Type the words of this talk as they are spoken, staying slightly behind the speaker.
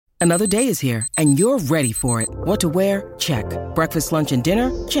Another day is here, and you're ready for it. What to wear? Check. Breakfast, lunch, and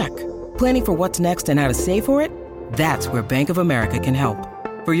dinner? Check. Planning for what's next and how to save for it? That's where Bank of America can help.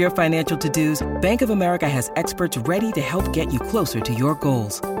 For your financial to-dos, Bank of America has experts ready to help get you closer to your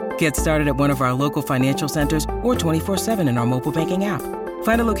goals. Get started at one of our local financial centers or 24/7 in our mobile banking app.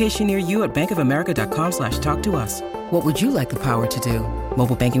 Find a location near you at bankofamerica.com/talktous. What would you like the power to do?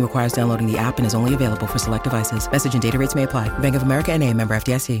 Mobile banking requires downloading the app and is only available for select devices. Message and data rates may apply. Bank of America N.A., member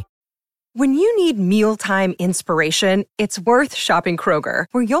FDIC. When you need mealtime inspiration, it's worth shopping Kroger,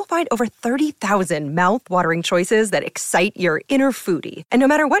 where you'll find over 30,000 mouth-watering choices that excite your inner foodie. And no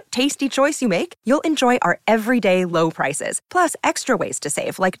matter what tasty choice you make, you'll enjoy our everyday low prices, plus extra ways to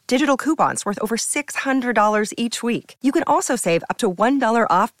save, like digital coupons worth over $600 each week. You can also save up to $1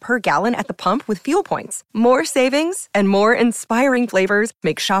 off per gallon at the pump with fuel points. More savings and more inspiring flavors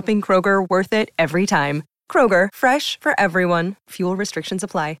make shopping Kroger worth it every time. Kroger, fresh for everyone. Fuel restrictions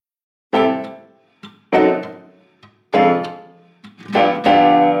apply.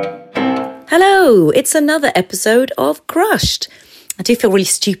 Hello, it's another episode of Crushed. I do feel really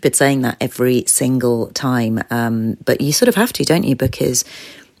stupid saying that every single time, but you sort of have to, don't you? Because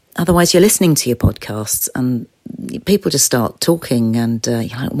otherwise you're listening to your podcasts and people just start talking and you're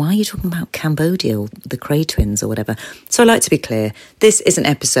like, why are you talking about Cambodia or the Kray twins or whatever? So I like to be clear, this is an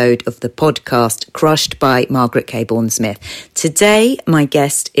episode of the podcast Crushed by Margaret Cabourn-Smith. Today, my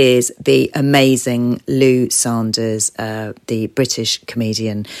guest is the amazing Lou Sanders, the British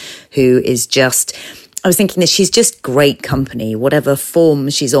comedian who is just... I was thinking that she's just great company, whatever form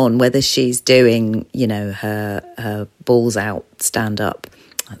she's on, whether she's doing, you know, her balls out stand-up.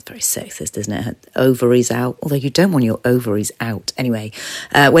 That's very sexist, isn't it? Her ovaries out, although you don't want your ovaries out. Anyway,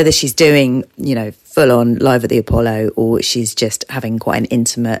 whether she's doing, you know, full-on Live at the Apollo or she's just having quite an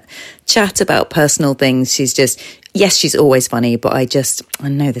intimate chat about personal things, she's just, yes, she's always funny, but I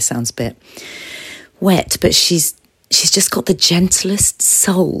know this sounds a bit wet, but she's just got the gentlest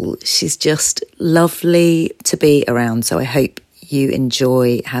soul. She's just lovely to be around. So I hope you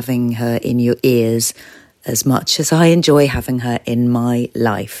enjoy having her in your ears as much as I enjoy having her in my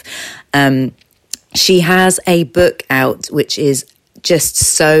life. She has a book out which is just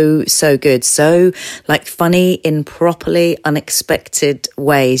so good, so like funny in properly unexpected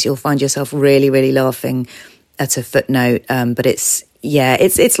ways. You'll find yourself really laughing at a footnote, but it's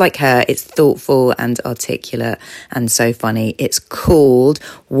like her. It's thoughtful and articulate and so funny. It's called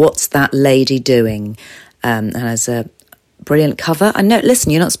What's That Lady Doing? And has a brilliant cover. I know, listen,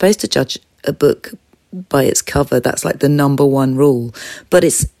 you're not supposed to judge a book by its cover. That's like the number one rule. But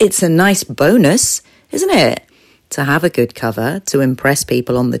it's a nice bonus, isn't it? To have a good cover, to impress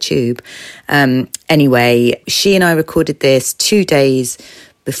people on the tube. Anyway, she and I recorded this 2 days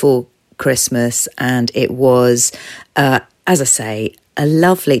before Christmas, and it was, as I say, a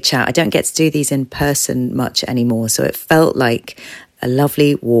lovely chat. I don't get to do these in person much anymore, so it felt like a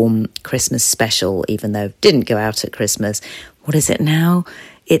lovely, warm Christmas special, even though it didn't go out at Christmas. What is it now?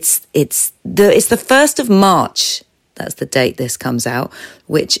 It's the 1st of March. That's the date this comes out,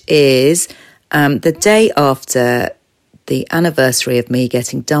 which is the day after the anniversary of me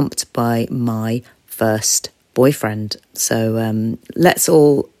getting dumped by my first boyfriend. So let's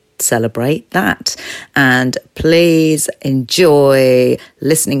all celebrate that. And please enjoy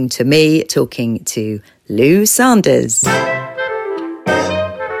listening to me talking to Lou Sanders.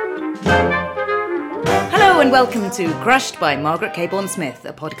 Hello and welcome to Crushed by Margaret Cabourn-Smith,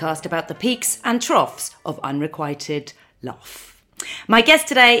 a podcast about the peaks and troughs of unrequited love. My guest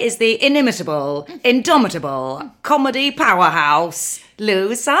today is the inimitable, indomitable comedy powerhouse,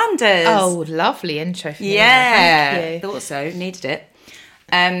 Lou Sanders. Oh, lovely intro for me. Yeah, thank you. Thought so, needed it.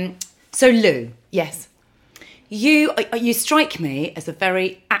 So Lou. Yes. You strike me as a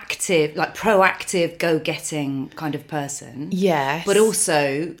very active, like proactive, go-getting kind of person. Yes. But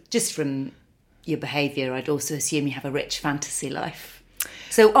also, just from your behaviour, I'd also assume you have a rich fantasy life.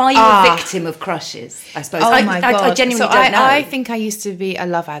 So are you a victim of crushes, I suppose? Oh my God. I genuinely don't know. I think I used to be a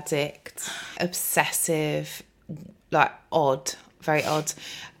love addict, obsessive, like odd, very odd.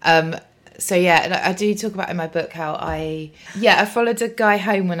 So yeah, I do talk about in my book how I followed a guy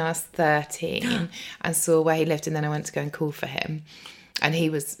home when I was 13 and saw where he lived, and then I went to go and call for him. And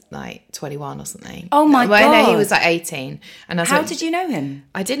he was like 21 or something. Oh my God. No, he was like 18. And I was How did you know him?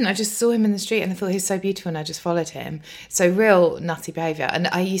 I didn't. I just saw him in the street and I thought he was so beautiful and I just followed him. So real nutty behaviour. And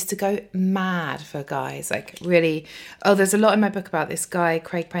I used to go mad for guys. Like really. Oh, there's a lot in my book about this guy,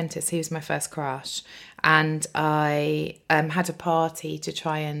 Craig Prentice. He was my first crush. And I had a party to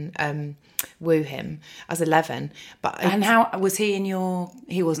try and woo him. I was 11. And how was he in your...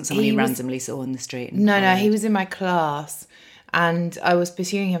 He wasn't someone you randomly saw in the street? No, he was in my class. And I was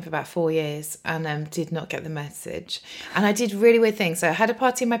pursuing him for about 4 years and did not get the message. And I did really weird things. So I had a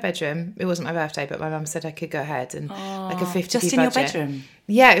party in my bedroom. It wasn't my birthday, but my mum said I could go ahead and like a 50p just in budget. your bedroom?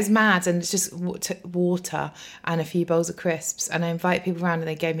 Yeah, it was mad. And it's just water and a few bowls of crisps. And I invited people around and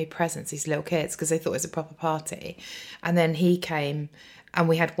they gave me presents, these little kids, because they thought it was a proper party. And then he came and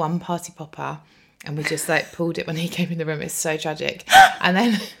we had one party popper and we just like pulled it when he came in the room. It's so tragic. And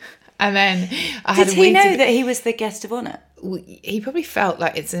then I had Did he know that he was the guest of honour? He probably felt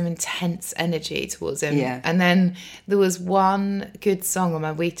like it's an intense energy towards him. Yeah. And then there was one good song on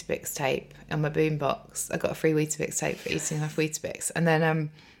my Weetabix tape on my boombox. I got a free Weetabix tape for eating enough Weetabix. And then,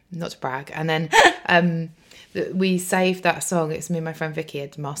 not to brag, and then we saved that song. It's me and my friend Vicky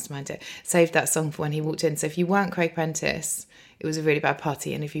had masterminded it. Saved that song for when he walked in. So if you weren't Craig Prentice, it was a really bad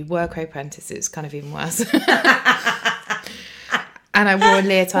party. And if you were Craig Prentice, it was kind of even worse. And I wore a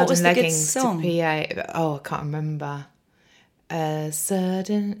leotard and leggings to PA. Oh, I can't remember. No,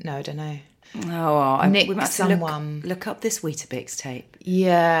 I don't know. Oh, Nick we might have someone. to look up this Weetabix tape.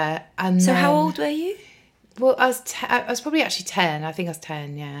 Yeah. And So then, how old were you? Well, I was probably actually 10. I think I was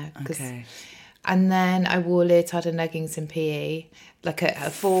 10, yeah. Okay. And then I wore leotard and leggings in PE, like a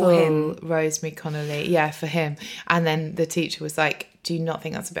full him. Rosemary Connolly. Yeah, for him. And then the teacher was like, do you not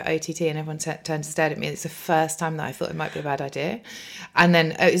think that's a bit OTT? And everyone turned and stared at me. It's the first time that I thought it might be a bad idea. And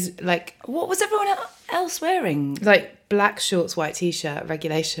then it was like... What was everyone else wearing? Like black shorts, white T-shirt,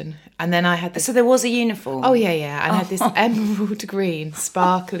 regulation. And then I had this... So there was a uniform? Oh, yeah. And I had this emerald green,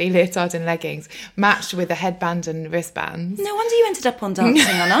 sparkly leotard and leggings matched with a headband and wristbands. No wonder you ended up on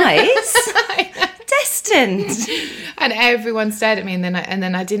Dancing on Ice. Destined. And everyone stared at me, and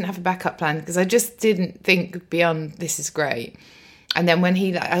then I didn't have a backup plan because I just didn't think beyond this is great. And then when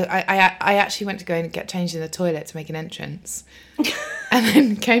I actually went to go and get changed in the toilet to make an entrance, and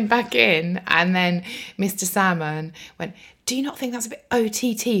then came back in, and then Mr. Salmon went, "Do you not think that's a bit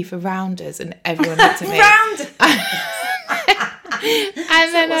OTT for rounders?" And everyone looked at me. Rounders.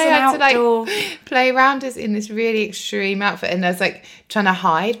 And then I had to like play rounders in this really extreme outfit, and I was like trying to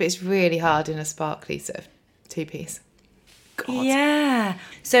hide, but it's really hard in a sparkly sort of two-piece. God. Yeah.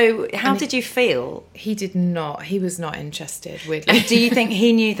 So how did you feel? He did not. He was not interested, weirdly. Do you think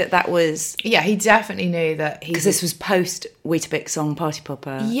he knew that was... Yeah, he definitely knew that he... Because this was post Weetabix song Party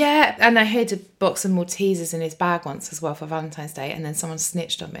Popper. Yeah, and I hid a box of Maltesers in his bag once as well for Valentine's Day, and then someone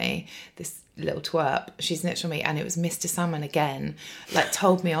snitched on me, this little twerp. She snitched on me, and it was Mr. Salmon again, like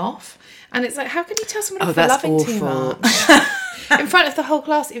told me off. And it's like, how can you tell someone off for loving awful. too much? In front of the whole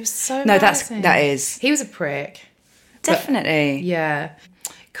class, it was so embarrassing. that is... He was a prick. Definitely. But, yeah.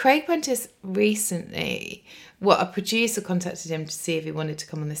 Craig Prentice recently, a producer contacted him to see if he wanted to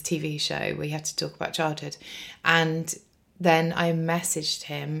come on this TV show where he had to talk about childhood. And then I messaged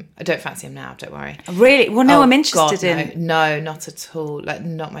him. I don't fancy him now, don't worry. Really? Well, no, I'm interested in... No, not at all. Like,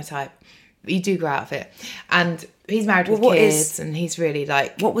 not my type. You do grow out of it. And he's married with kids and he's really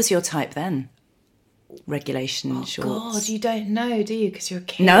like... What was your type then? Regulation shorts. God, you don't know, do you? Because you're a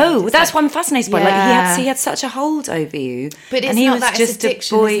kid. No, that's what I'm fascinated by. Yeah. Like he had such a hold over you, but it's and he not was that just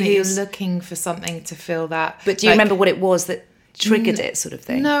addiction, a boy isn't it? who's You're looking for something to fill that. But do you remember what it was that triggered it, sort of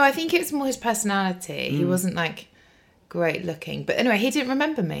thing? No, I think it was more his personality. He wasn't like great looking, but anyway, he didn't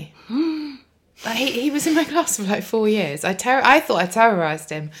remember me. Like, he was in my class for like 4 years. I thought I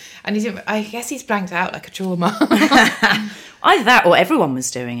terrorised him, and he didn't. I guess he's blanked out like a trauma. Either that, or everyone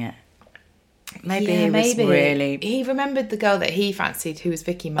was doing it. Maybe he was really... He remembered the girl that he fancied, who was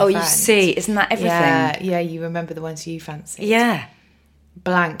Vicky, my friend. You see, isn't that everything? Yeah, you remember the ones you fancied. Yeah.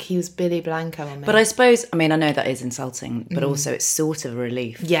 Blank, he was Billy Blanco on me. But I suppose, I mean, I know that is insulting, but also it's sort of a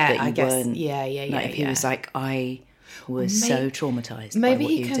relief that you I guess. weren't... Yeah. Like if he was like, I was so traumatised by maybe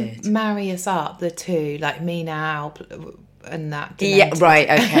what you did. Maybe he can marry us up, the two, like me now and that. Yeah, right,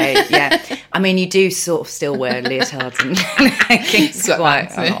 okay, yeah. I mean, you do sort of still wear leotards and leggings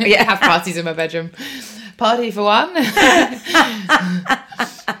quite a lot. Yeah, have parties in my bedroom. Party for one. Were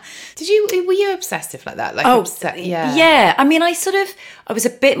you obsessive like that? Like yeah. I mean, I was a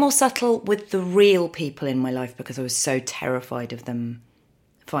bit more subtle with the real people in my life because I was so terrified of them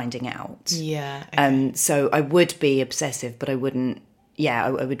finding out. Yeah. Okay. So I would be obsessive, but I wouldn't. Yeah,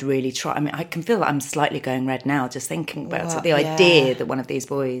 I would really try. I mean, I can feel that I'm slightly going red now just thinking about it. The idea that one of these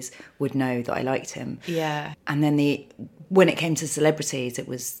boys would know that I liked him. Yeah. And then when it came to celebrities, it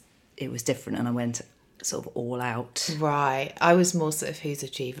was different, and I went sort of all out. Right. I was more sort of who's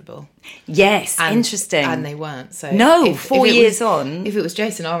achievable. Yes, interesting. And they weren't. So no, 4 years on. If it was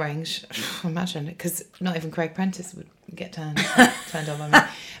Jason Orange, imagine, because not even Craig Prentice would get turned on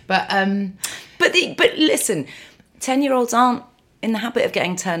by me. But listen, 10-year-olds aren't in the habit of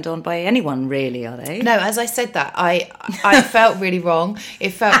getting turned on by anyone, really, are they? No, as I said that, I felt really wrong. It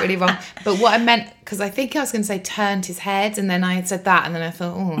felt really wrong. But what I meant, because I think I was going to say turned his head, and then I had said that, and then I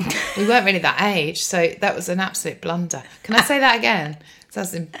thought, we weren't really that age, so that was an absolute blunder. Can I say that again?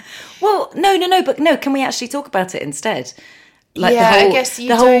 Well, no, but no, can we actually talk about it instead? Like I guess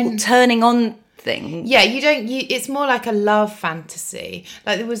the whole turning on thing. Yeah, it's more like a love fantasy.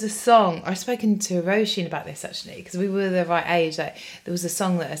 Like there was a song, I've spoken to Roisin about this actually, because we were the right age. Like there was a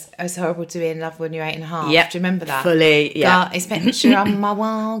song that was horrible to be in love when you're 8.5. Yeah. Do you remember that? Fully, yeah. Got his picture on my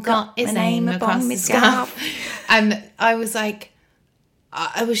wall, got his name across my scarf. And I was like,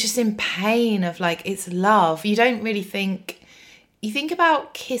 I was just in pain of like, it's love. You don't really think, you think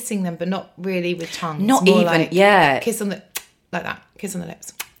about kissing them, but not really with tongues. Not more even, like, yeah. Kiss on the, like that, kiss on the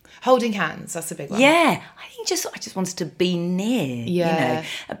lips. Holding hands, that's a big one. Yeah, I just wanted to be near. Yeah.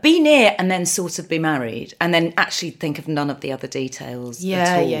 You know, be near and then sort of be married, and then actually think of none of the other details. Yeah,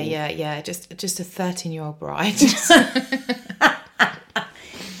 at all. yeah. Just a 13-year-old bride.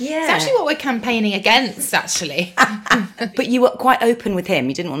 Yeah, It's actually what we're campaigning against, actually. But you were quite open with him.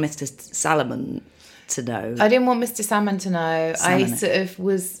 You didn't want Mr. Salomon to know. I didn't want Mr. Salmon to know. I sort of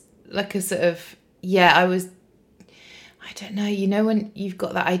was like a sort of, I don't know, you know when you've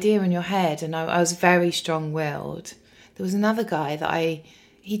got that idea in your head, and I was very strong-willed. There was another guy that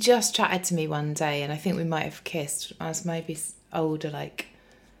he just chatted to me one day, and I think we might have kissed. I was maybe older, like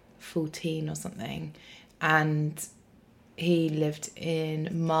 14 or something, and he lived in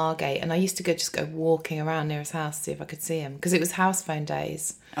Margate, and I used to just go walking around near his house to see if I could see him, because it was house phone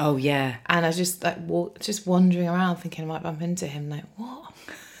days. Oh, yeah. And I was just like just wandering around thinking I might bump into him, like, what?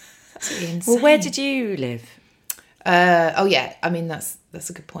 That's really insane. Well, where did you live? I mean that's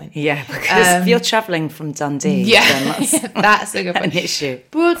a good point. Yeah, because if you're travelling from Dundee, then that's a good point. An issue.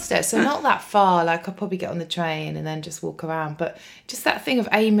 Broadstairs, so not that far. Like I'll probably get on the train and then just walk around, but just that thing of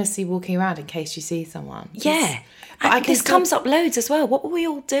aimlessly walking around in case you see someone. Yeah, but this comes up loads as well. What were we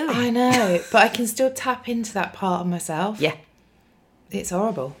all doing? I know, but I can still tap into that part of myself. Yeah, it's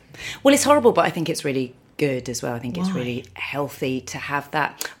horrible. Well, it's horrible, but I think it's really good as well. I think it's really healthy to have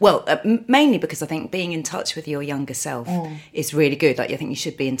that. Well, mainly because I think being in touch with your younger self is really good. Like I think you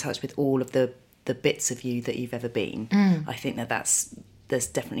should be in touch with all of the bits of you that you've ever been. I think there's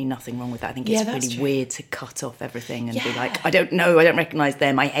definitely nothing wrong with that. I think it's really weird to cut off everything and be like, I don't know, I don't recognise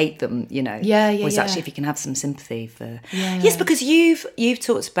them, I hate them, you know. Whereas actually if you can have some sympathy for... Yes, because you've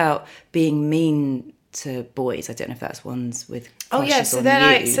talked about being mean to boys. I don't know if that's ones with crushes on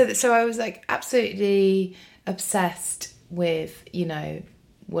you. So I was like absolutely obsessed with, you know,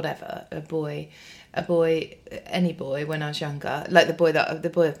 whatever, any boy when I was younger, like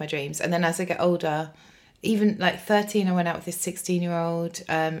the boy of my dreams. And then as I get older, even like 13, I went out with this 16-year-old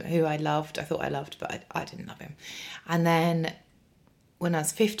who I thought I loved, but I didn't love him. And then when I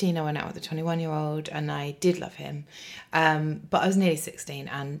was 15, I went out with a 21-year-old and I did love him. But I was nearly 16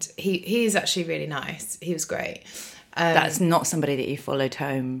 and he's actually really nice. He was great. That's not somebody that you followed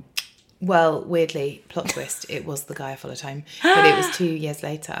home. Well, weirdly, plot twist, it was the guy I followed home. But it was 2 years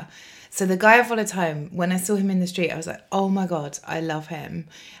later. So the guy I followed home, when I saw him in the street, I was like, oh my God, I love him.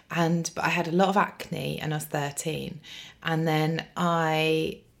 But I had a lot of acne and I was 13. And then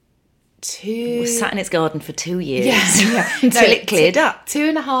was sat in its garden for 2 years until it cleared up.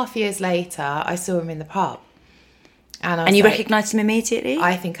 2.5 years later, I saw him in the pub. And you recognised him immediately?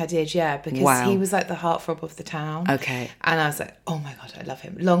 I think I did, yeah, because he was like the heartthrob of the town. Okay. And I was like, oh my God, I love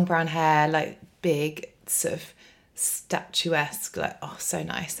him. Long brown hair, like big, sort of statuesque, like, oh, so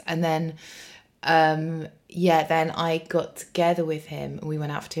nice. And then, then I got together with him and we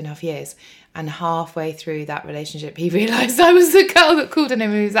went out for 2.5 years. And halfway through that relationship, he realised I was the girl that called on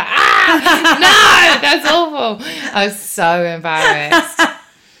him and he was like, no, that's awful. I was so embarrassed.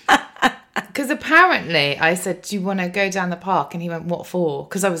 Because apparently I said, do you want to go down the park? And he went, what for?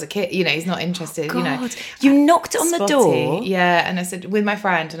 Because I was a kid, you know, he's not interested, God. You know. You knocked on the door? Yeah, and I said, with my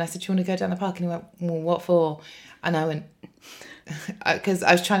friend, and I said, do you want to go down the park? And he went, well, what for? And I went, because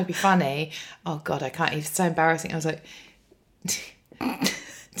I was trying to be funny. Oh God, I can't, it's so embarrassing. I was like,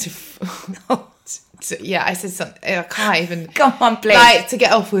 I said something. I can't even. Come on, please. Like to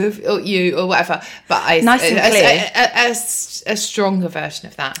get off with or you or whatever. But nice and clear. A stronger version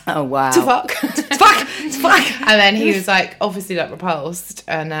of that. Oh wow. To fuck. To fuck. And then he was like, obviously like repulsed,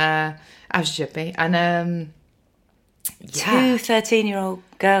 and as you should be. And two 13-year-old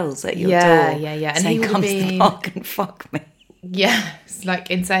girls at your door. Yeah. And saying, he come to the park and fuck me. Yeah, it's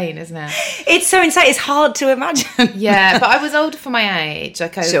like insane, isn't it? It's so insane. It's hard to imagine. Yeah, but I was older for my age.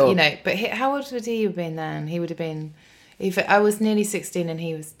 Like, sure. You know, but how old would he have been then? He would have been, I was nearly 16 and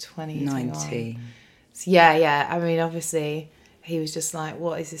he was 20. 19. So, yeah. I mean, obviously, he was just like,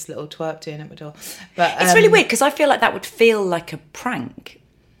 what is this little twerp doing at my door? But it's really weird because I feel like that would feel like a prank.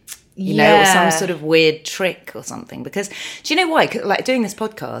 You know, or some sort of weird trick or something. Because, do you know why? 'Cause, like, doing this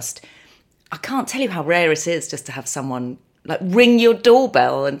podcast, I can't tell you how rare it is just to have someone, like, ring your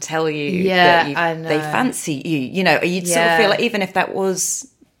doorbell and tell you that I know. they fancy you. You know, you'd sort of feel like, even if that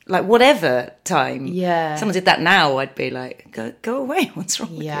was, like, whatever time, someone did that now, I'd be like, go away, what's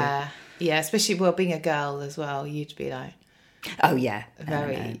wrong with you? Yeah, especially, well, being a girl as well, you'd be like... Oh, yeah.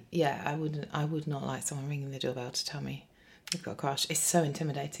 I would not like someone ringing the doorbell to tell me you've got a crush. It's so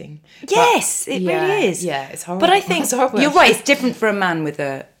intimidating. Yes, it really is. Yeah, it's horrible. But I think you're right. It's different for a man with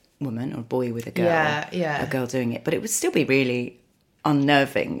a woman or a boy with a girl. Yeah. A girl doing it. But it would still be really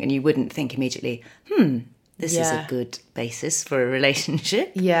unnerving, and you wouldn't think immediately, this is a good basis for a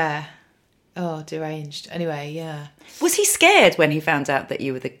relationship. Yeah. Oh, deranged. Anyway, yeah. Was he scared when he found out that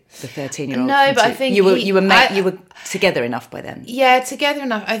you were the 13-year-old? No, but I think you were together enough by then. Yeah, together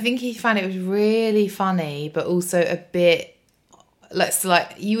enough. I think he found it was really funny, but also a bit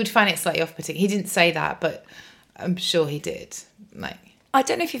like you would find it slightly off-putting. He didn't say that, but I'm sure he did. Like, I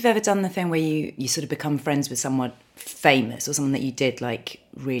don't know if you've ever done the thing where you sort of become friends with someone famous or someone that you did like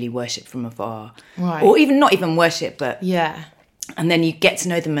really worship from afar, right? Or even not even worship, but yeah. And then you get to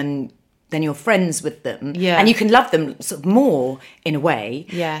know them and then you're friends with them, and you can love them sort of more in a way,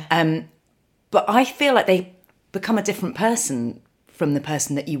 but I feel like they become a different person from the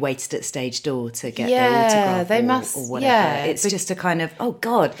person that you waited at stage door to get their autograph, they must, or whatever. It's just a kind of, oh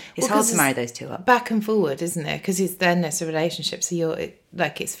God, it's hard to marry those two up. Back and forward, isn't it? Because it's a relationship, so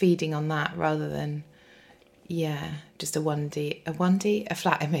it's feeding on that rather than just a 1D, a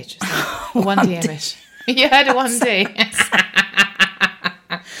flat image, a 1D image. You heard a 1D.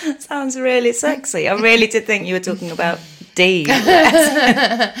 Sounds really sexy. I really did think you were talking about D.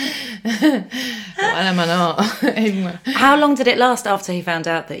 Well, am I not? How long did it last after he found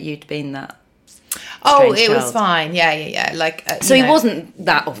out that you'd been that? Oh, it was fine. Yeah. Like, so he wasn't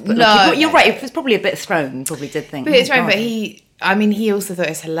that off. But no, you're right. It was probably a bit thrown. Probably did think. But it's thrown. But he also thought it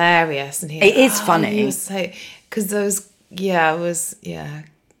was hilarious, and it is funny. He was so, because those, was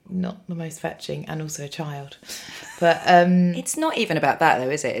not the most fetching, and also a child. But it's not even about that though,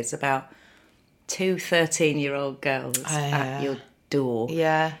 is it? It's about two 13-year-old girls at your door.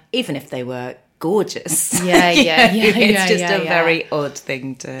 Yeah. Even if they were gorgeous. It's just a very odd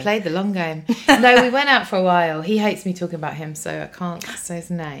thing to... Play the long game. No, we went out for a while. He hates me talking about him, so I can't say his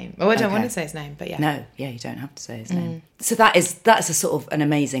name. Oh, I don't want to say his name, but yeah. No, you don't have to say his name. So that's a sort of an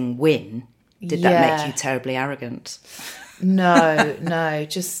amazing win. Did that make you terribly arrogant? No,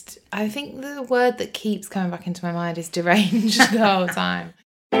 just I think the word that keeps coming back into my mind is deranged the whole time.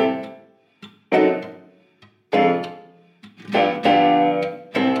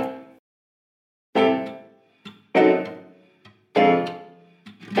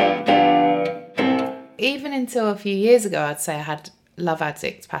 Even until a few years ago, I'd say I had love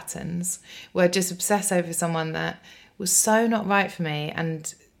addict patterns where I'd just obsess over someone that was so not right for me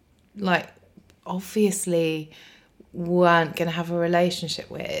and like obviously weren't going to have a relationship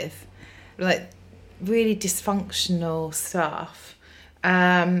with, like really dysfunctional stuff.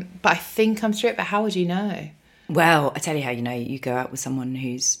 But I think I'm straight, but how would you know? Well, I tell you how you know. You go out with someone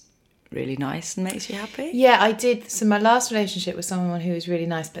who's really nice and makes you happy. Yeah, I did. So my last relationship was someone who was really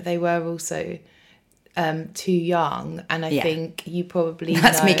nice, but they were also too young, and I think you probably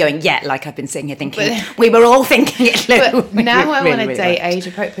that's me going like I've been sitting here thinking we were all thinking it. But now I want to date age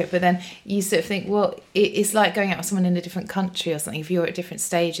appropriate, but then you sort of think, well, it's like going out with someone in a different country or something. If you're at different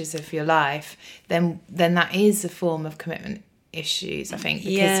stages of your life, then that is a form of commitment issues, I think,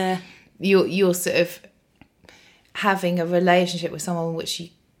 because you're sort of having a relationship with someone which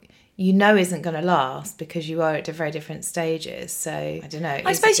you know isn't going to last because you are at very different stages. So I don't know.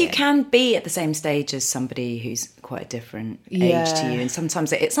 I suppose you can be at the same stage as somebody who's quite a different age to you, and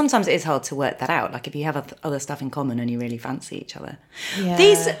sometimes it is hard to work that out. Like if you have other stuff in common and you really fancy each other. Yeah.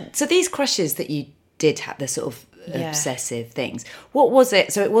 These crushes that you did have, the sort of obsessive things. What was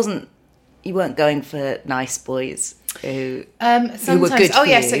it? So it wasn't. You weren't going for nice boys who were good for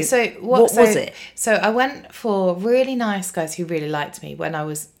you. So what was it? So I went for really nice guys who really liked me when I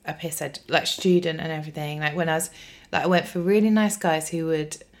was a pisshead, like student and everything. Like when I was, I went for really nice guys who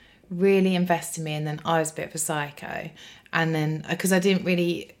would really invest in me, and then I was a bit of a psycho. And then because I was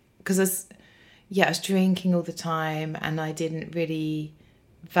drinking all the time, and I didn't really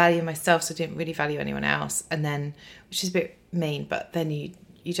value myself, so I didn't really value anyone else. And then, which is a bit mean, but then you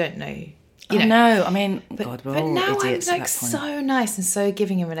don't know. No, I mean, but we're all now idiots I'm at that point. so nice and so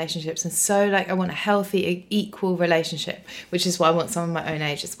giving in relationships, and so I want a healthy, equal relationship, which is why I want someone my own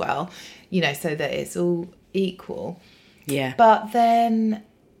age as well, so that it's all equal. Yeah. But then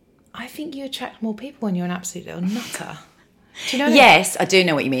I think you attract more people when you're an absolute little nutter. Do you know what I mean? Yes, I do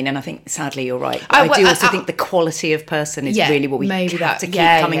know what you mean, and I think sadly you're right. I do also think the quality of person is really what we have to keep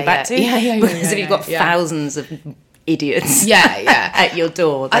coming back to. Because if you've got thousands of idiots at your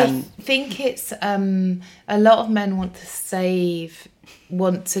door, then I think it's a lot of men want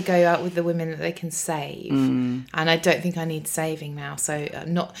to go out with the women that they can save, and I don't think I need saving now, so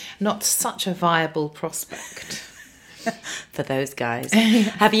not such a viable prospect for those guys.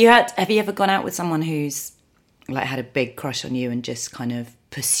 Have you ever gone out with someone who's like had a big crush on you and just kind of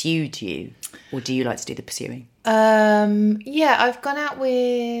pursued you, or do you like to do the pursuing? I've gone out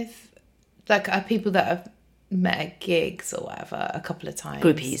with like people that I've met at gigs or whatever a couple of times.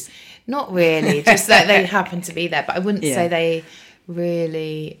 Groupies? Not really, just that they happen to be there, but I wouldn't say they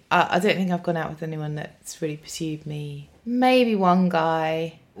really... I don't think I've gone out with anyone that's really pursued me. Maybe one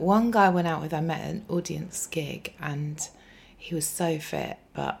guy I went out with, I met at an audience gig and he was so fit,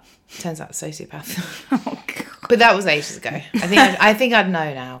 but turns out a sociopath. Oh, God. But that was ages ago. I think I'd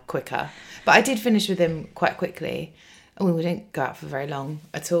know now quicker. But I did finish with him quite quickly. We didn't go out for very long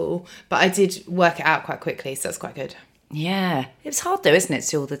at all, but I did work it out quite quickly, so that's quite good. Yeah. It's hard though, isn't it?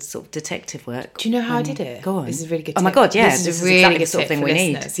 It's all the sort of detective work. Do you know how I did it? Go on. This is a really good tip. Oh my God, yeah. This is really exactly the sort of thing we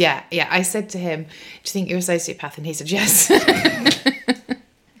need. Yeah. I said to him, do you think you're a sociopath? And he said, yes.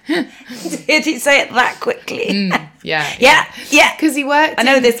 Did he say it that quickly? Yeah. Because he worked... I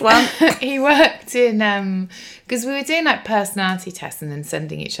know this one. He worked in... Because we were doing like personality tests and then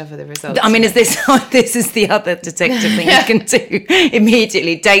sending each other the results. I mean, this is the other detective thing you can do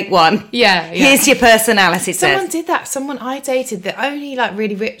immediately. Date one. Yeah. Here's your personality test. Someone did that. Someone I dated, the only like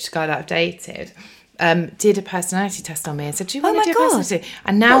really rich guy that I've dated, did a personality test on me and said, do you want to do a personality?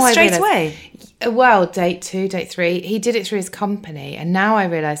 And now I straight realised, away? Well, date 2, date 3, he did it through his company, and now I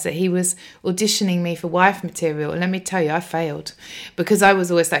realise that he was auditioning me for wife material, and let me tell you, I failed, because I was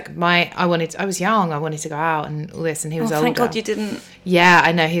always like, I was young, I wanted to go out and all this, and he was older. Thank God you didn't. Yeah,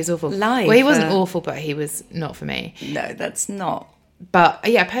 I know, he was awful. Well, he wasn't awful, but he was not for me. No, that's not. But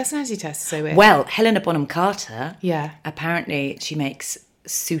yeah, personality test is so weird. Well, Helena Bonham Carter, apparently she makes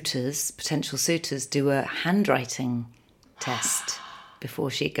potential suitors, do a handwriting test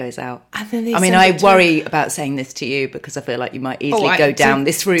before she goes out. And then I worry about saying this to you because I feel like you might easily go down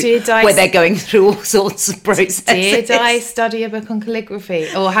this route where they're going through all sorts of processes. Did I study a book on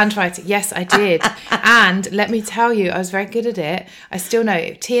calligraphy or handwriting? Yes, I did. And let me tell you, I was very good at it. I still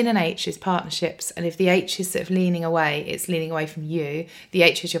know T and an H is partnerships, and if the H is sort of leaning away, it's leaning away from you. The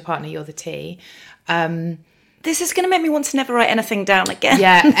H is your partner, you're the T. This is going to make me want to never write anything down again.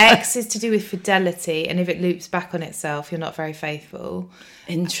 Yeah, X is to do with fidelity, and if it loops back on itself, you're not very faithful.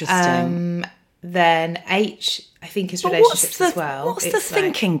 Interesting. Then H, I think, is relationships as well. What's the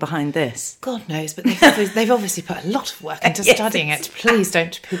thinking behind this? God knows, but they've obviously put a lot of work into studying it. Please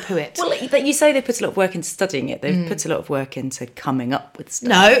don't poo-poo it. Well, you say they put a lot of work into studying it. They've put a lot of work into coming up with stuff.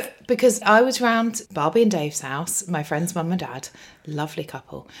 No, because I was round Barbie and Dave's house, my friend's mum and dad, lovely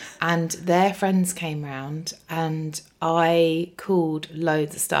couple, and their friends came round, and I called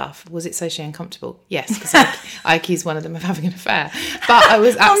loads of stuff. Was it socially uncomfortable? Yes, because I accused one of them of having an affair. But I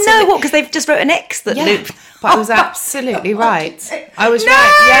was absolutely... Oh no, what, because they've just wrote an X that looped... But I was absolutely right. I was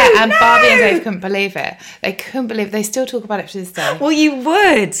right, yeah. And Barbie and Dave couldn't believe it. They couldn't believe it. They still talk about it to this day. Well, you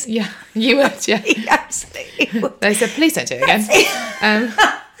would. Yeah, you would, yeah. You absolutely would. They said, please don't do it again.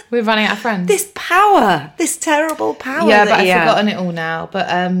 We're running out of friends. This power, this terrible power. Yeah, but I've forgotten it all now. But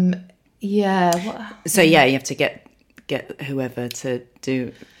yeah. So yeah, you have to get whoever to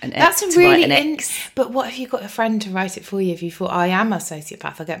do an X. That's a really an X. But what if you got a friend to write it for you? If you thought, I am a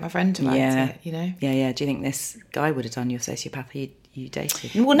sociopath, I'll get my friend to write it, you know? Yeah. Do you think this guy would have done your sociopath you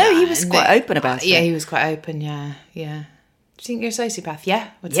dated? Well, no, he was quite open about it. Yeah, he was quite open, yeah. Do you think you're a sociopath?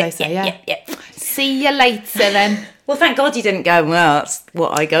 Yeah, I'd say so, yeah. See you later then. Well, thank God you didn't go, well, that's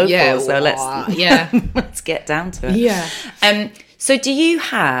what I go for, so let's get down to it. Yeah. So do you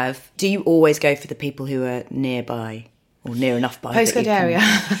always go for the people who are nearby? Or near enough by postcode area.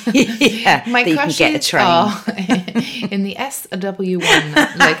 Yeah, my crushes you can get a train. Are in the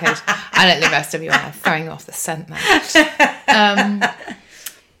SW1 location. I don't live SW1. I'm throwing off the scent now.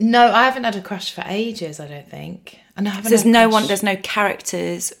 No, I haven't had a crush for ages. I don't think. And I haven't. So there's no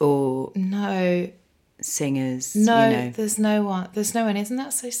characters or singers. No, there's no one. There's no one. Isn't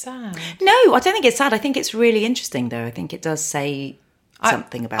that so sad? No, I don't think it's sad. I think it's really interesting, though. I think it does say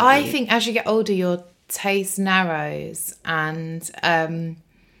something about you. I think as you get older, your taste narrows, and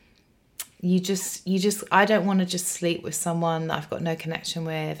you just I don't want to just sleep with someone that I've got no connection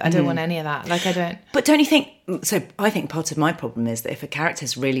with. I don't want any of that. I don't. But don't you think? So I think part of my problem is that if a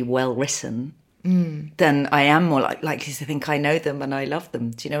character's really well written, then I am more likely to think I know them and I love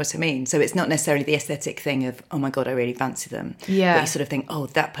them. Do you know what I mean? So it's not necessarily the aesthetic thing of, oh my God, I really fancy them. Yeah. But you sort of think, oh,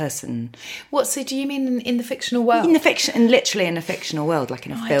 that person. What, so do you mean in the fictional world? In the fiction, and literally in a fictional world, like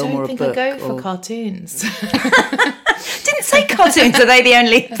in a film or a book. I don't think I go for cartoons. Didn't say cartoons. Are they the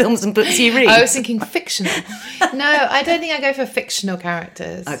only films and books you read? I was thinking fictional. No, I don't think I go for fictional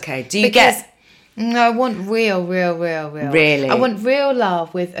characters. Okay. Do you get... No, I want real. Really? I want real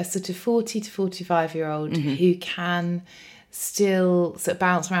love with a sort of 40 to 45-year-old who can still sort of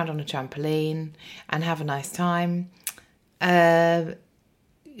bounce around on a trampoline and have a nice time.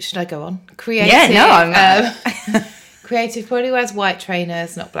 Should I go on? Creative. Yeah, no, I'm... creative, probably wears white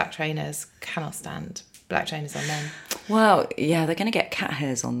trainers, not black trainers. Cannot stand black trainers on men. Well, yeah, they're going to get cat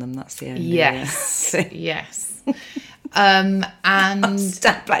hairs on them. That's the only... Yes, yes. And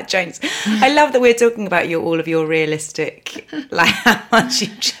stand black trainers. I love that we're talking about all of your realistic, like how much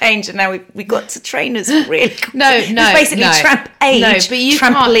you've changed, and now we got to trainers really quick. No, it's basically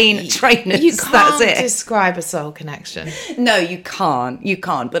trampoline trainers. You can't that's it. describe a soul connection. No, you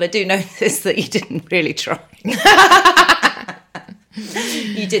can't. But I do notice that you didn't really try.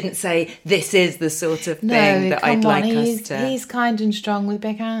 You didn't say, this is the sort of thing that I'd like us to... He's kind and strong with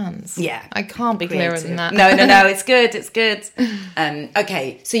big hands. Yeah. I can't be clearer than that. No, it's good.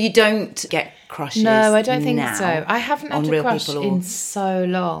 Okay, so you don't get crushes. No, I don't think so. I haven't had a crush people in so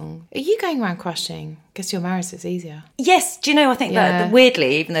long. Are you going around crushing? Guess you're married, so it's easier. Yes, do you know, I think that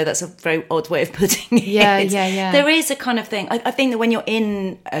weirdly, even though that's a very odd way of putting it, there is a kind of thing. I think that when you're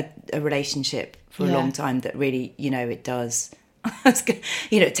in a relationship for a long time, that really, it does...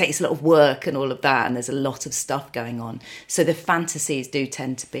 it takes a lot of work and all of that, and there's a lot of stuff going on. So the fantasies do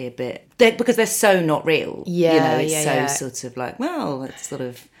tend to be a bit... because they're so not real. Sort of like, well, it's sort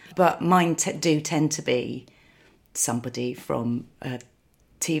of... But mine do tend to be somebody from a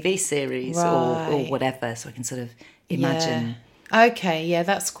TV series or whatever, so I can sort of imagine... Yeah. Okay,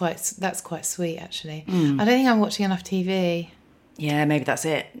 that's quite sweet, actually. I don't think I'm watching enough TV. Yeah, maybe that's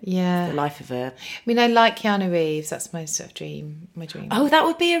it. Yeah. The life of a... I mean, I like Keanu Reeves. That's my sort of dream. My dream. Oh, that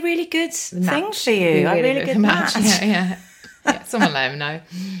would be a really good thing for you. A really good match. Yeah. Someone let him know.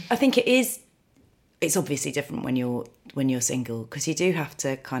 I think it is... It's obviously different when you're single, because you do have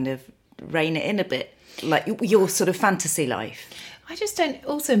to kind of rein it in a bit. Like your sort of fantasy life. I just don't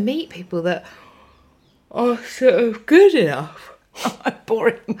also meet people that are sort of good enough. I'm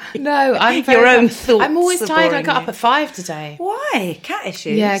boring. No, I'm your own thoughts. I'm always tired. I got up at 5 today. Why? Cat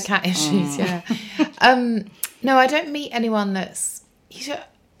issues? Yeah, cat issues. Yeah. No, I don't meet anyone that's.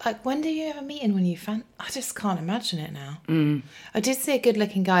 Like, when do you ever meet anyone you I just can't imagine it now. I did see a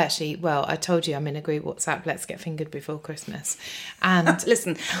good-looking guy, actually. Well, I told you I'm in a group WhatsApp, let's get fingered before Christmas. And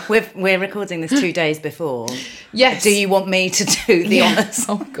listen, we're recording this 2 days before. Yes. Do you want me to do the honours?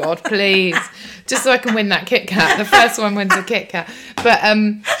 Oh, God, please. Just so I can win that Kit Kat. The first one wins a Kit Kat. But,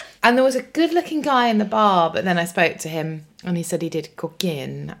 and there was a good-looking guy in the bar, but then I spoke to him, and he said he did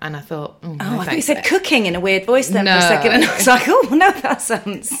cooking, and I thought, I thought you said cooking in a weird voice then for a second, and I was like, oh, no, that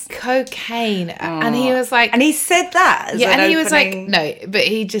sounds... Cocaine. And he was like... And he said that as and he opening... was like, no, but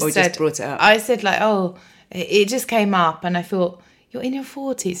he just said... just brought it up. I said, like, it just came up, and I thought, you're in your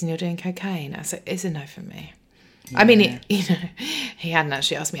 40s and you're doing cocaine. I said, it's a no for me. Yeah. I mean, he hadn't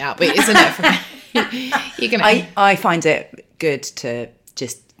actually asked me out, but it's a no for me. You can... I find it good to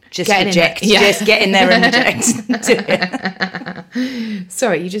just reject. Yeah. Just get in there and reject.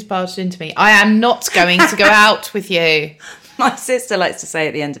 Sorry, you just barged into me. I am not going to go out with you. My sister likes to say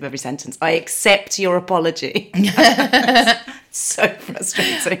at the end of every sentence, I accept your apology. So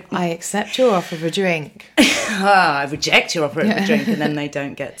frustrating. I accept your offer of a drink. I reject your offer of a drink, and then they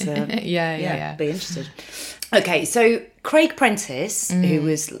don't get to be interested. Okay, so Craig Prentice, who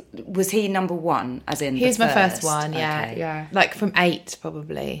was he number one, as in he was my first one, Okay. yeah. Like from 8,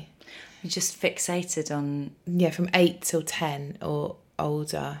 probably. You just fixated on... Yeah, from 8 till 10 or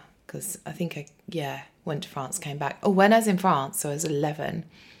older, because I think I went to France, came back. Oh, when I was in France, so I was 11,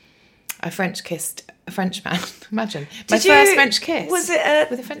 I French kissed a Frenchman. Imagine. First French kiss. Was it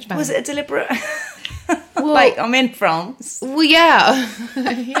with a Frenchman. Was it a deliberate... Well, like, I'm in France. Well, yeah.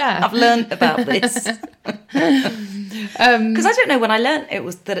 Yeah. I've learned about this. Because I don't know when I learned it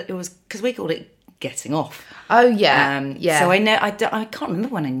was because we called it getting off. Oh, yeah. So I know, I can't remember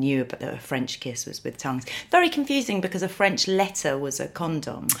when I knew about that a French kiss was with tongues. Very confusing because a French letter was a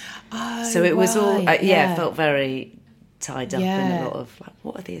condom. Oh, so it was all, yeah. It felt very tied up in a lot of, like,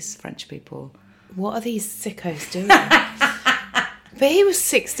 what are these French people? What are these sickos doing? But he was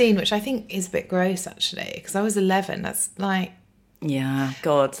 16, which I think is a bit gross, actually, because I was 11. That's like... Yeah,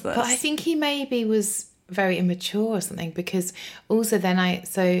 God. But I think he maybe was very immature or something, because also then I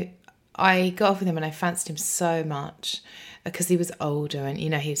I got off with him and I fancied him so much because he was older and, you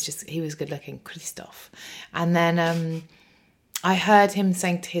know, he was good looking, Christoph. And then I heard him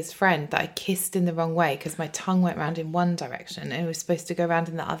saying to his friend that I kissed in the wrong way because my tongue went round in one direction and it was supposed to go round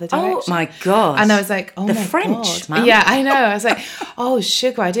in the other direction. Oh my God. And I was like, oh the my French, God. man. Yeah, I know. I was like, oh,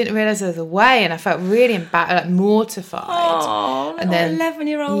 sugar, I didn't realise there was a way. And I felt really mortified. Oh, and then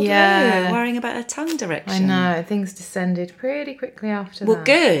 11-year-old yeah, worrying about her tongue direction. I know. Things descended pretty quickly after Well, that.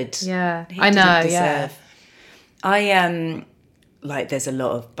 good. Yeah. He I know, didn't yeah. deserve. I like there's a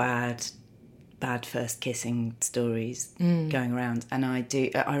lot of bad first kissing stories going around, and I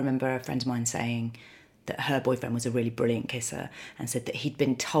remember a friend of mine saying that her boyfriend was a really brilliant kisser and said that he'd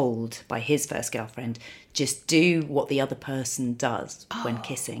been told by his first girlfriend, just do what the other person does when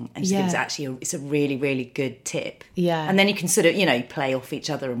kissing, and she said it's a really, really good tip. Yeah. And then you can sort of, you know, play off each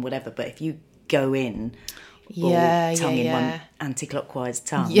other and whatever, but if you go in tongue in one anti-clockwise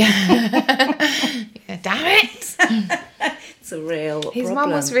tongue, damn it. it's a real His problem.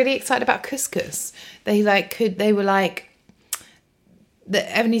 mum was really excited about couscous. They were like,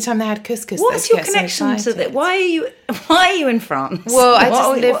 anytime they had couscous. What's they'd your get so connection to excited. that? Why are you in France? Well, I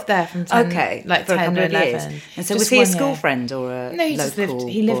just lived there from 10, okay, like for 10 a couple or of 11. years. And so Just was he a 1 school year. friend or a No, he local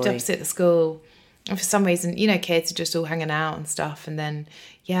lived boy? opposite the school. And for some reason, you know, kids are just all hanging out and stuff. And then,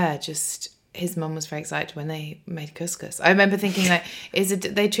 his mum was very excited when they made couscous. I remember thinking, like,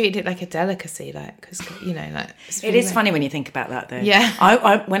 they treated it like a delicacy, like couscous, you know, like. It is funny when you think about that, though. Yeah.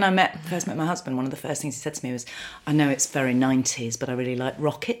 When I first met my husband, one of the first things he said to me was, "I know it's very 90s, but I really like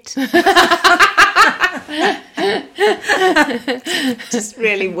Rocket." Just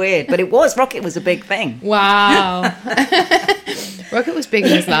really weird, but Rocket was a big thing. Wow. Rocket was big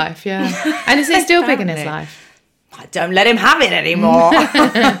in his life, yeah. And is he still big in his life? Don't let him have it anymore.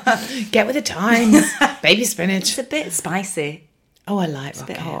 Get with the times. Baby spinach. It's a bit spicy. Oh, I like Rocket.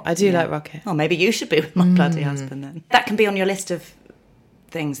 bit hot, I do like Rocket. Oh, maybe you should be with my bloody husband then. That can be on your list of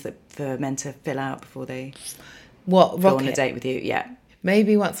things for men to fill out before they What, go on a Rocket? date with you. Yeah.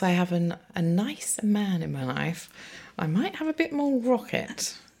 Maybe once I have a nice man in my life, I might have a bit more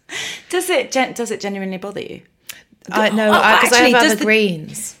Rocket. Does it genuinely bother you? No, because I have other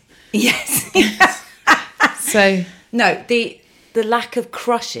greens. Yes. So No, the lack of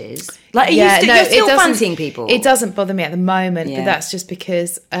crushes. Like, you're still fancying people. It doesn't bother me at the moment, Yeah. but that's just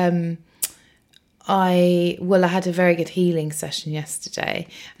because I had a very good healing session yesterday,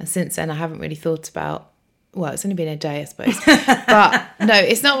 and since then I haven't really thought about. Well, it's only been a day, I suppose. But no,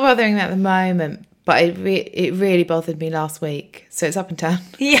 it's not bothering me at the moment. But it really bothered me last week, so it's up and down.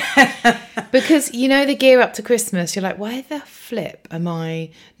 Yeah. Because, you know, the gear up to Christmas, you're like, why the flip am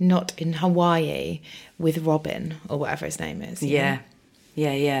I not in Hawaii with Robin or whatever his name is? you know?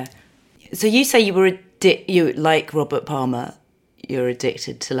 Yeah. So you say you like Robert Palmer, you're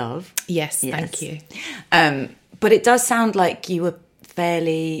addicted to love. Yes, thank you. But it does sound like you were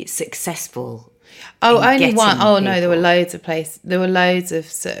fairly successful. Oh, in only getting one. Oh, no, there were people. loads of places. There were loads of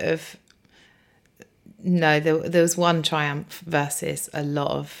sort of... No, there was one triumph versus a lot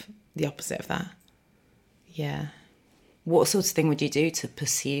of the opposite of that. Yeah. What sort of thing would you do to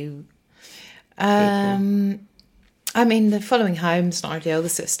pursue people? I mean, the following home's not ideal. The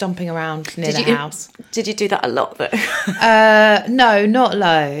sort of stomping around near the house. Did you do that a lot, though? No, not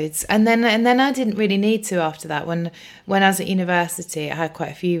loads. And then I didn't really need to after that. When I was at university, I had quite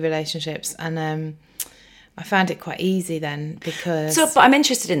a few relationships, and I found it quite easy then because. But I'm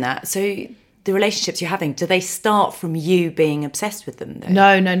interested in that. So the relationships you're having, do they start from you being obsessed with them, though?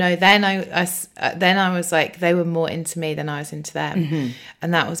 No. Then I was like, they were more into me than I was into them,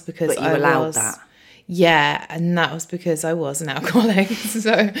 and that was because But you allowed that. Yeah, and that was because I was an alcoholic,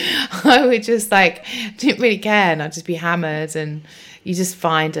 so I would just didn't really care, and I'd just be hammered, and you just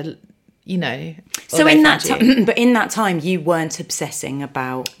find So in that time, but in that time, you weren't obsessing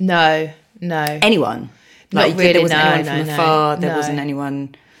about no anyone. Not really, there wasn't anyone no, from afar. no. There wasn't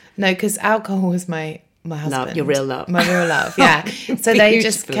anyone. No, because alcohol was my husband. Love, your real love. My real love, yeah. So they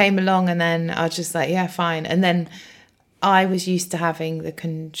just Beautiful. came along, and then I was just like, yeah, fine. And then I was used to having the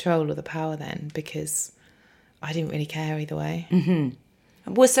control or the power then because I didn't really care either way.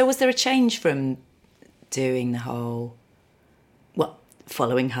 Mm-hmm. Was there a change from doing the whole,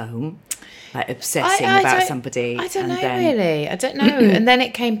 following home, like obsessing about somebody? I don't and know, then... really. I don't know. And then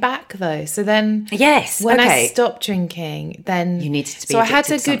it came back, though. So then... Yes, when okay. I stopped drinking, then... You needed to be So I had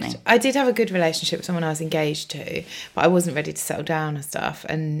addicted to something. I did have a good relationship with someone I was engaged to, but I wasn't ready to settle down and stuff.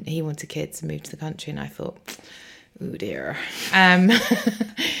 And he wanted kids and moved to the country, and I thought, oh dear.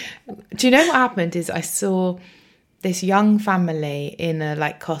 Do you know what happened is I saw this young family in a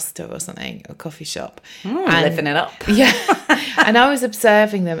like Costa or something, a coffee shop. Living it up. Yeah. And I was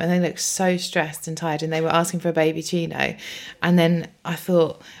observing them and they looked so stressed and tired and they were asking for a baby chino. And then I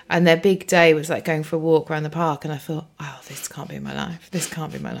thought, and their big day was like going for a walk around the park. And I thought, oh, this can't be my life. This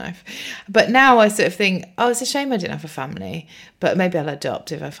can't be my life. But now I sort of think, oh, it's a shame I didn't have a family, but maybe I'll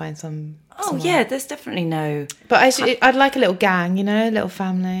adopt if I find some. Oh, yeah, there's definitely no... But I'd like a little gang, you know, a little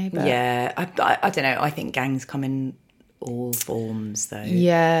family. But... Yeah, I don't know. I think gangs come in all forms, though.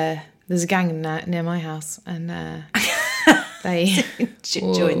 Yeah, there's a gang near my house, and they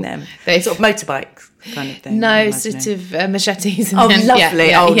should join them. They sort of motorbikes kind of thing. No, sort of machetes. Oh,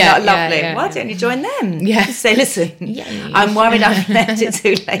 lovely! Lovely. Yeah, Why don't you join them? Yeah, just say, listen, I'm worried I've left it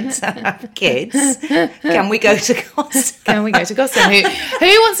too late to have kids. Can we go to Costa? Can we go to Costa? Who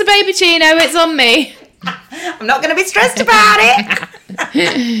wants a baby chino? It's on me. I'm not going to be stressed about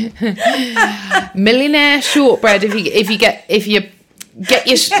it. Millionaire shortbread. If you get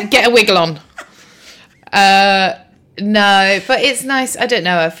a wiggle on. No, but it's nice. I don't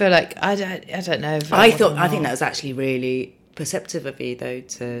know. I feel like I don't know. I think that was actually really perceptive of you, though,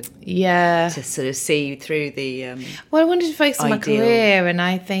 to sort of see through the. Well, I wanted to focus on my career, and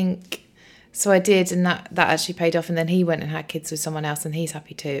I think. So I did, and that actually paid off. And then he went and had kids with someone else, and he's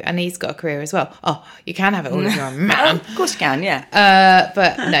happy too. And he's got a career as well. Oh, you can have it all if you're a man. Of course you can, yeah.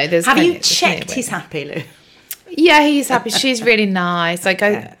 But no, there's. Have you checked he's happy, Lou? Yeah, he's happy. She's really nice. Like,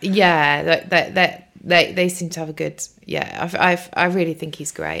 they seem to have a good. Yeah, I really think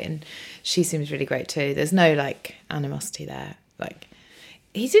he's great, and she seems really great too. There's no like animosity there. Like.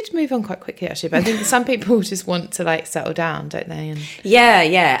 He did move on quite quickly, actually, but I think some people just want to like settle down, don't they? And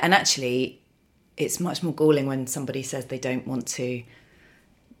yeah, and actually, it's much more galling when somebody says they don't want to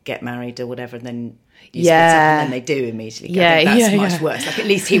get married or whatever, and then you split up and then they do immediately. That's much worse. Like at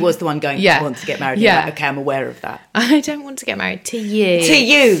least he was the one going to want to get married. Yeah, like, okay, I'm aware of that. I don't want to get married to you. To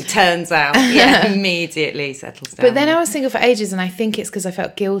you, turns out, immediately settles down. But then I was single for ages, and I think it's because I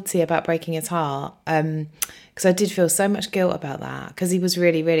felt guilty about breaking his heart. Because I did feel so much guilt about that, because he was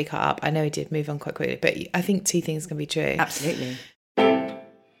really, really cut up. I know he did move on quite quickly, but I think two things can be true. Absolutely.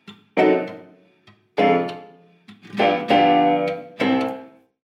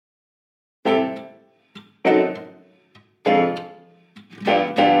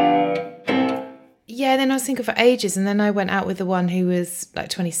 Yeah, then I was single for ages, and then I went out with the one who was like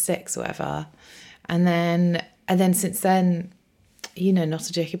 26 or whatever. And then since then, you know, not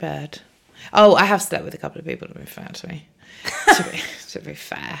a jerky bird. Oh, I have slept with a couple of people, to be fair to me. to be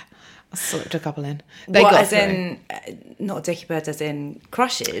fair. I slipped a couple in. They got as through. In, not a dicky bird, as in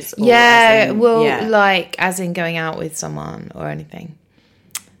crushes? Or like as in going out with someone or anything.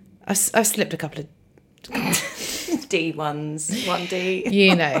 I've slipped a couple of... D1s, 1D.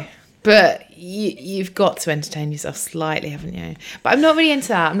 You know. But you've got to entertain yourself slightly, haven't you? But I'm not really into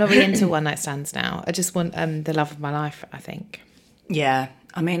that. I'm not really into one-night stands now. I just want the love of my life, I think. Yeah.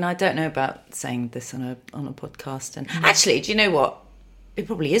 I mean, I don't know about saying this on a podcast. And actually, do you know what? It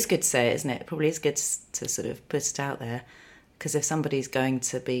probably is good to say it, isn't it? It probably is good to sort of put it out there. Because if somebody's going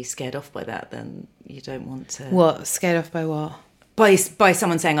to be scared off by that, then you don't want to... What? Scared off by what? By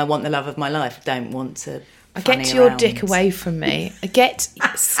someone saying, I want the love of my life. I don't want to... Get your dick away from me.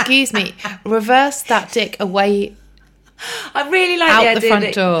 Excuse me, reverse that dick away. I really like out the idea the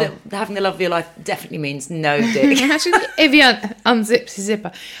front door. That having the love of your life definitely means no dick. Actually, if you unzips your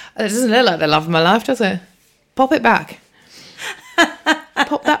zipper, it doesn't look like the love of my life, does it? Pop it back.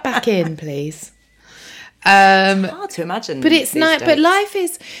 Pop that back in, please. It's hard to imagine. But it's nice. But life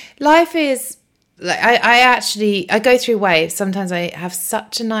is. Like I go through waves. Sometimes I have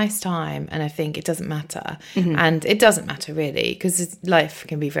such a nice time and I think it doesn't matter. Mm-hmm. And it doesn't matter really, because life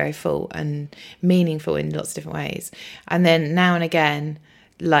can be very full and meaningful in lots of different ways. And then now and again,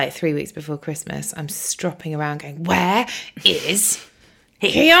 like 3 weeks before Christmas, I'm stropping around going, where is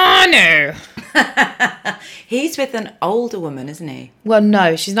Keanu? He's with an older woman, isn't he? Well,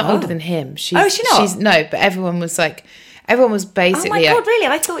 no, she's not older than him. Is she not? No, but everyone was basically... Oh my God, really?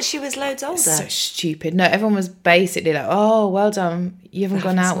 I thought she was loads older. So stupid. No, everyone was basically like, oh, well done. You haven't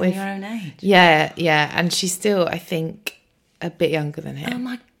gone out with... your own age. Yeah. And she's still, I think, a bit younger than him. Oh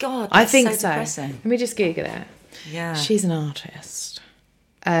my God, I think so. Depressing. Let me just Google it. Yeah. She's an artist.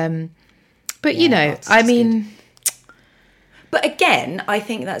 But, you know, I mean... Good. But again, I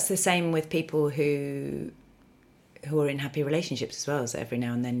think that's the same with people who are in happy relationships as well. So every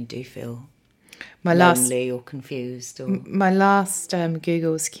now and then you do feel... lonely or confused. Or... My last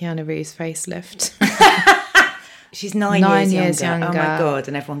Google was Keanu Reeves facelift. She's 9 years younger. Oh my God.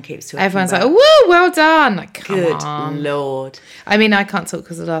 And everyone keeps talking Everyone's about like, woo, well done. Like, come Good on. Lord. I mean, I can't talk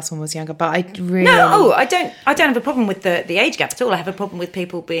because the last one was younger, but I really... No, I don't have a problem with the age gap at all. I have a problem with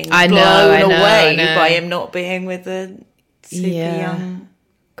people being blown away by him not being with a super young...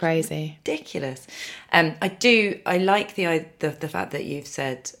 Crazy. Ridiculous. I like the fact that you've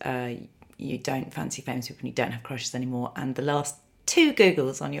said you don't fancy famous people and you don't have crushes anymore, and the last 2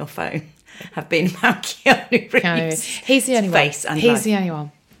 Googles on your phone have been about Keanu Reeves. He's the only face one. And he's life. the only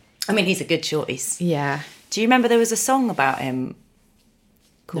one. I mean, he's a good choice. Yeah. Do you remember there was a song about him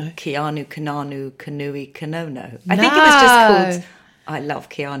called No. Keanu Kananu Kanui Kanono? I think it was just called I Love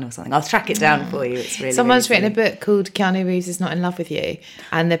Keanu or something. I'll track it down for you. It's really Someone's really written a book called Keanu Reeves is Not in Love with You,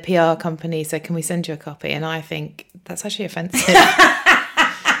 and the PR company said, can we send you a copy? And I think that's actually offensive.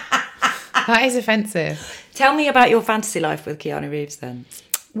 That is offensive. Tell me about your fantasy life with Keanu Reeves then.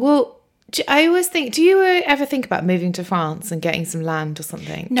 Well, I always think, do you ever think about moving to France and getting some land or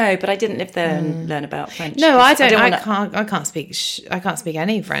something? No, but I didn't live there and learn about French. No, I don't. I I can't speak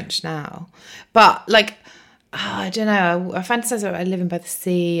any French now. But like, I don't know. I fantasize about living by the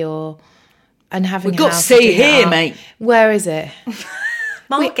sea and having. We've got sea here, mate. Where is it?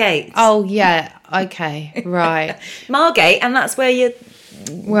 Margate. Oh yeah. Okay. Right. Margate, and that's where your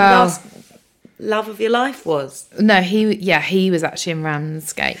last love of your life was. No, he was actually in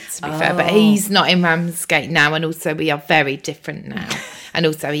Ramsgate, to be fair, but he's not in Ramsgate now, and also we are very different now. And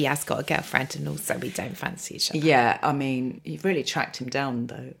also he has got a girlfriend, and also we don't fancy each other. Yeah, I mean, you've really tracked him down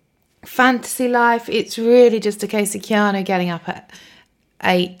though. Fantasy life, it's really just a case of Keanu getting up at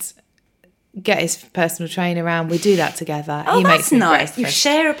 8, get his personal trainer around. We do that together. Oh, he that's makes me nice. breakfast. You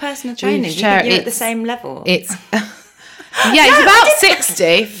share a personal trainer. You think you're at the same level. It's yeah, he's about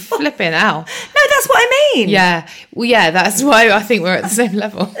 60. Flipping hell. No, that's what I mean. Yeah. Well, yeah, that's why I think we're at the same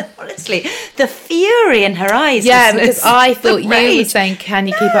level. Honestly, the fury in her eyes. Yeah, because I thought you were rage. saying, can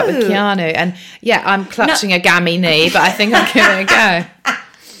you keep up with Keanu? And yeah, I'm clutching a gammy knee, but I think I'm giving it a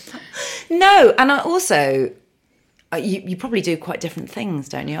go. No, and I also... You probably do quite different things,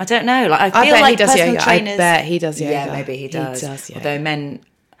 don't you? I don't know. Like I feel bet like he does personal yoga. trainers. I bet he does yoga. Yeah, maybe he does. He does yoga. Although men,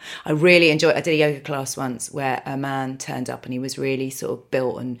 I really enjoyed. I did a yoga class once where a man turned up and he was really sort of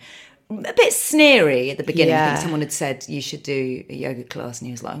built and a bit sneery at the beginning. I Yeah. think someone had said you should do a yoga class, and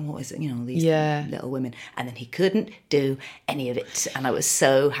he was like, "What is it? You know, these Yeah. little women." And then he couldn't do any of it, and I was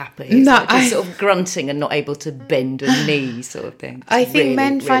so happy. No, So just sort of grunting and not able to bend a knee, sort of thing. I It's think really,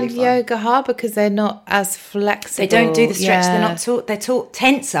 men really find fun. yoga hard because they're not as flexible. They don't do the stretch. Yeah. They're not taught. They're taught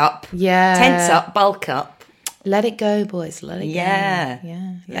tense up. Yeah. Tense up, bulk up. Let it go, boys. Let it Yeah. go.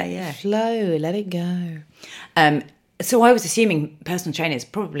 Yeah. Yeah. Flow. Let it go. So I was assuming personal trainers,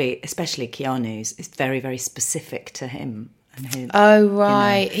 probably especially Keanu's, is very, very specific to him. And his, Oh,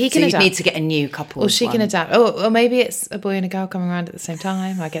 right. He can so adapt. you need to get a new couple. Or she can adapt. Or maybe it's a boy and a girl coming around at the same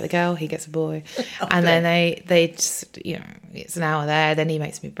time. I get the girl, he gets a boy. And then they just, it's an hour there. Then he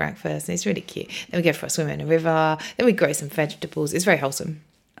makes me breakfast. And it's really cute. Then we go for a swim in a river. Then we grow some vegetables. It's very wholesome.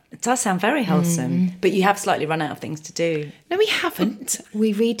 It does sound very wholesome. But you have slightly run out of things to do. No, we haven't.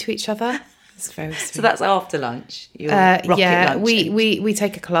 We read to each other. It's very sweet. So that's after lunch. Your rocket Yeah, lunch. we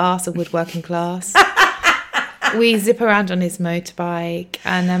take a class, a woodworking class. We zip around on his motorbike,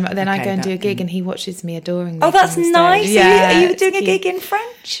 and then I go and do a gig, and he watches me adoring me. Oh, that's from the nice. stage. Yeah, Are you it's doing a cute. gig in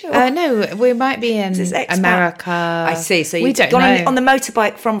French? Or? No, we might be in Is this expat? America. I see. So we you've don't gone know. on the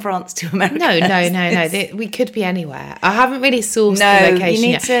motorbike from France to America. No. We could be anywhere. I haven't really sourced No, the you location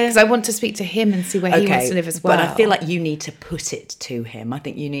need yet to- because I want to speak to him and see where he wants to live as well. But I feel like you need to put it to him. I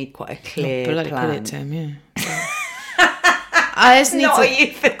think you need quite a clear Bloody plan. put it to him, yeah. I just need Not to. a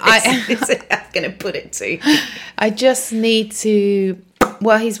euphemism. I'm going to put it to you. I just need to.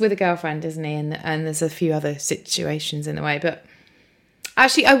 Well, he's with a girlfriend, isn't he? And there's a few other situations in the way. But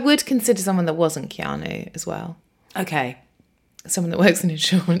actually, I would consider someone that wasn't Keanu as well. Okay. Someone that works in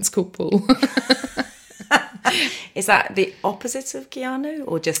insurance called Paul. Is that the opposite of Keanu,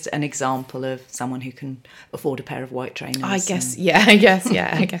 or just an example of someone who can afford a pair of white trainers? I guess so.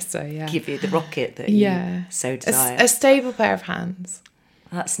 Yeah. Give you the rocket that Yeah. you so desire. A stable pair of hands.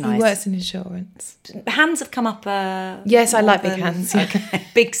 That's He nice. works in insurance. Hands have come up. Yes, I more like big than- hands. Yeah. Okay.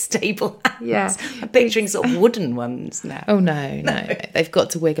 Big stable hands. Yeah. I'm picturing sort of wooden ones now. Oh no, they've got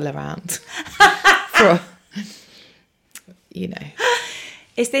to wiggle around. For,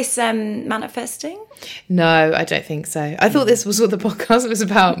 Is this manifesting? No, I don't think so. I thought this was what the podcast was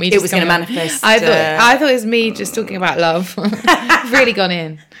about. Me, It was going gonna manifest, I thought it was me just talking about love. Really gone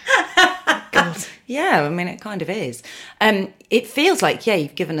in. God. Yeah, I mean, it kind of is. It feels like,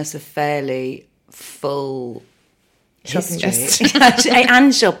 you've given us a fairly full Shopping history. list.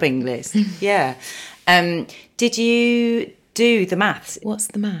 And shopping list. Yeah. Did you do the maths? What's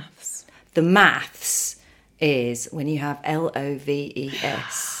the maths? The maths is when you have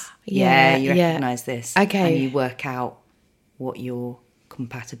LOVES. Yeah, you recognise this. Okay. And you work out what your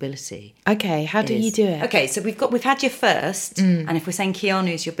compatibility. Okay, how do you do it? Okay, so we've had your first, and if we're saying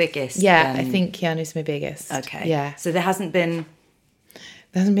Keanu's your biggest, Yeah, then... I think Keanu's my biggest. Okay. Yeah. So there hasn't been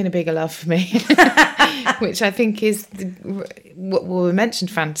a bigger love for me, which I think is well, we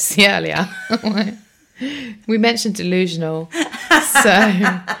mentioned fantasy earlier. We mentioned delusional, so.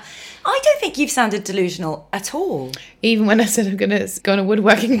 I don't think you've sounded delusional at all. Even when I said I'm going to go on a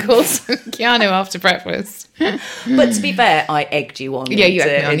woodworking course with Keanu after breakfast. But to be fair, I egged you on. Yeah, you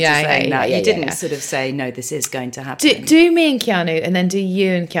egged me on. Saying that. Yeah, you didn't sort of say, no, this is going to happen. Do me and Keanu, and then do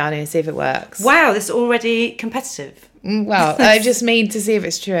you and Keanu and see if it works. Wow, this is already competitive. Well, I just mean to see if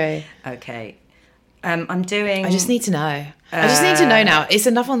it's true. Okay. I'm doing... I just need to know. I just need to know now. It's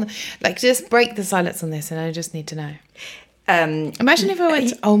enough on the... Like, just break the silence on this, and I just need to know. Imagine if I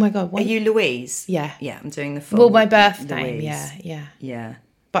went... oh, my God. What? Are you Louise? Yeah. Yeah, I'm doing the full... Well, my birth name, Louise. yeah.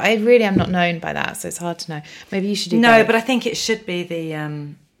 But I really am not known by that, so it's hard to know. Maybe you should do No, both. but I think it should be the...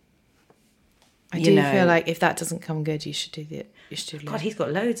 I do feel like if that doesn't come good, you should do God, he's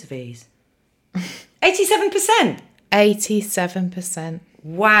got loads of E's. 87%! 87%.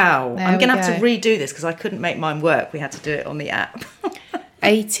 Wow. There I'm going to we have to go. redo this because I couldn't make mine work. We had to do it on the app.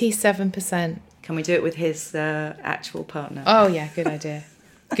 87%. Can we do it with his actual partner? Oh, yeah, good idea.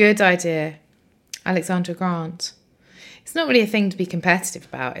 Good idea. Alexandra Grant. It's not really a thing to be competitive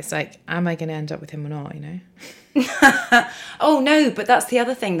about. It's like, am I going to end up with him or not, you know? Oh, no, but that's the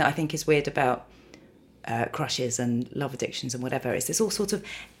other thing that I think is weird about crushes and love addictions and whatever, is this all sort of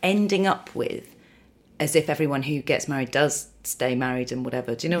ending up with as if everyone who gets married does stay married and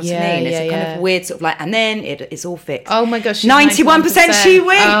whatever. Do you know what I mean? It's a kind of weird sort of like, and then it's all fixed. Oh my gosh, 91% she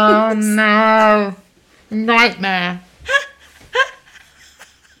wins. Oh no. Nightmare.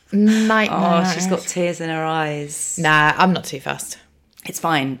 Nightmare. Oh, she's got tears in her eyes. Nah, I'm not too fussed. It's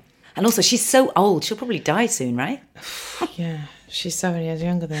fine. And also, she's so old. She'll probably die soon, right? Yeah, she's 7 years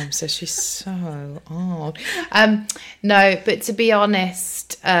younger than him, so she's so old. No, but to be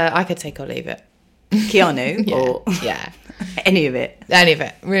honest, I could take or leave it. Keanu or yeah, any of it. Any of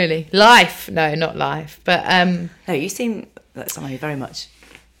it, really. Life, no, not life. But no, you seem like someone who very much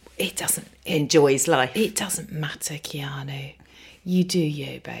it enjoys life. It doesn't matter, Keanu. You do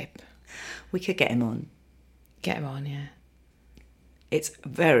you, babe. We could get him on. Get him on, yeah. It's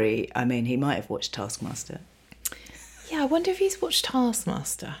very... I mean, he might have watched Taskmaster. Yeah, I wonder if he's watched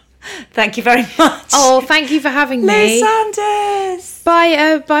Taskmaster. Thank you very much. Oh, thank you for having me. Liz Sanders.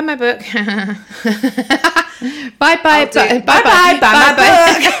 Buy my book. Buy my book.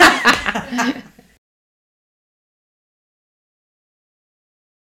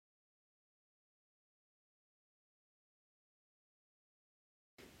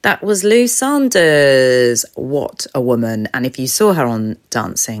 That was Lou Sanders. What a woman. And if you saw her on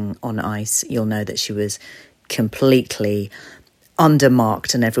Dancing on Ice, you'll know that she was completely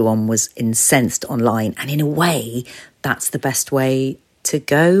undermarked and everyone was incensed online. And in a way, that's the best way to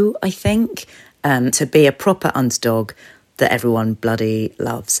go, I think, to be a proper underdog that everyone bloody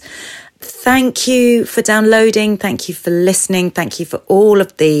loves. Thank you for downloading. Thank you for listening. Thank you for all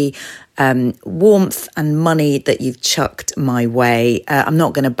of the warmth and money that you've chucked my way. I'm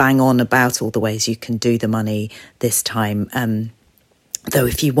not going to bang on about all the ways you can do the money this time. Though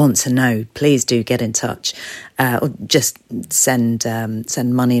if you want to know, please do get in touch or just send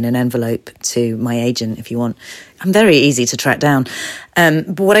money in an envelope to my agent if you want. I'm very easy to track down.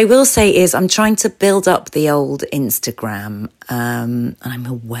 But what I will say is I'm trying to build up the old Instagram. And I'm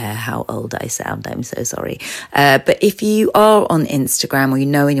aware how old I sound. I'm so sorry. But if you are on Instagram or you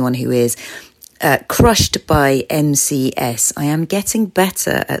know anyone who is, Crushed by MCS. I am getting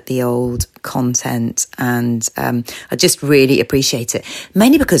better at the old content and I just really appreciate it.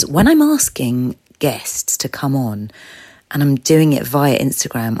 Mainly because when I'm asking guests to come on and I'm doing it via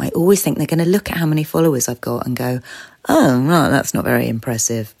Instagram, I always think they're going to look at how many followers I've got and go, oh, no, that's not very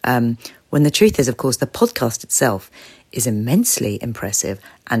impressive. When the truth is, of course, the podcast itself is immensely impressive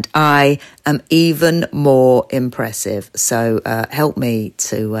and I am even more impressive. So help me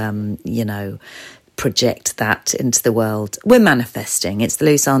to, project that into the world. We're manifesting. It's the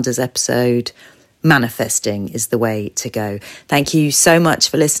Lou Sanders episode. Manifesting is the way to go. Thank you so much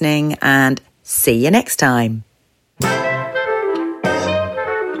for listening and see you next time.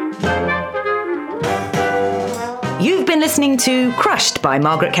 You've been listening to Crushed by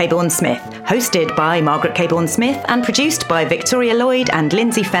Margaret Cabourn-Smith, hosted by Margaret Cabourn-Smith and produced by Victoria Lloyd and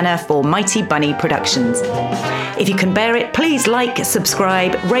Lindsay Fenner for Mighty Bunny Productions. If you can bear it, please like,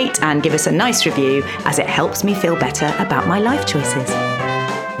 subscribe, rate and give us a nice review, as it helps me feel better about my life choices.